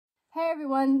Hey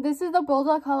everyone, this is the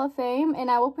Bulldog Hall of Fame,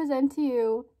 and I will present to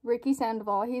you Ricky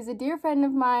Sandoval. He's a dear friend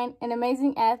of mine, an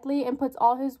amazing athlete, and puts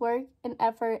all his work and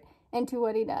effort into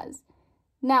what he does.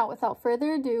 Now, without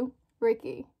further ado,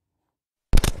 Ricky.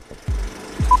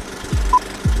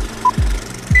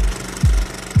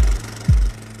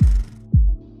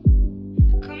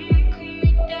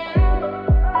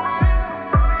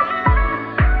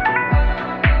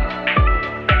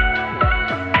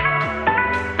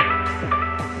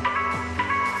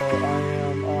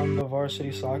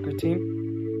 Varsity soccer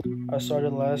team. I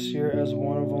started last year as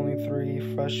one of only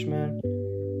 3 freshmen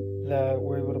that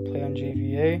were able to play on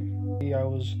JVA. I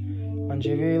was on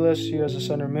JVA last year as a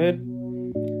center mid,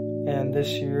 and this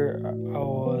year I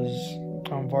was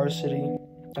on varsity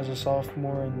as a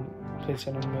sophomore and played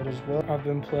center mid as well. I've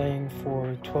been playing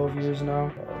for 12 years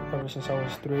now. Ever since I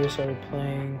was 3, I started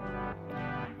playing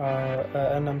at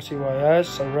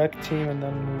NMCYS, a rec team, and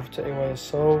then moved to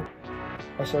AYSO.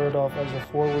 I started off as a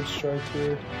forward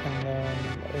striker, and then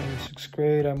in 6th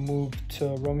grade I moved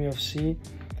to Romeo FC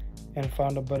and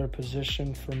found a better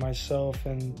position for myself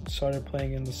and started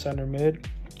playing in the center mid.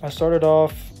 I started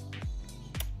off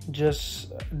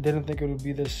just didn't think it would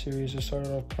be this serious. I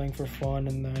started off playing for fun,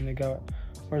 and then it got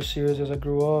more serious as I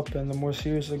grew up, and the more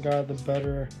serious it got, the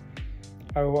better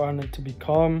I wanted to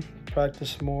become,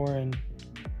 practice more, and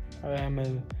I am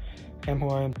who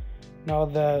I am. Now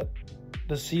that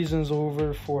the season's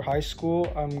over for high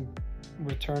school, I'm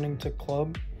returning to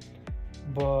club,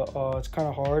 but it's kind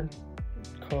of hard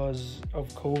because of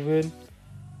COVID.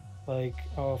 Like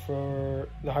for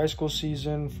the high school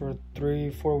season, for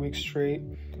 3-4 weeks straight,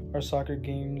 our soccer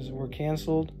games were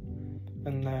canceled,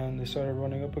 and then they started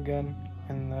running up again.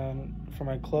 And then for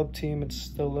my club team, it's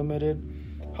still limited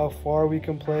how far we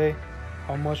can play,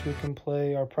 how much we can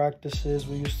play. Our practices,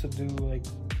 we used to do like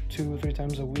 2 or 3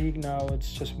 times a week. Now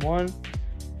it's just 1.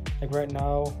 Like right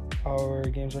now, our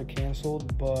games are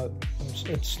canceled, but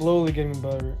it's slowly getting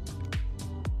better.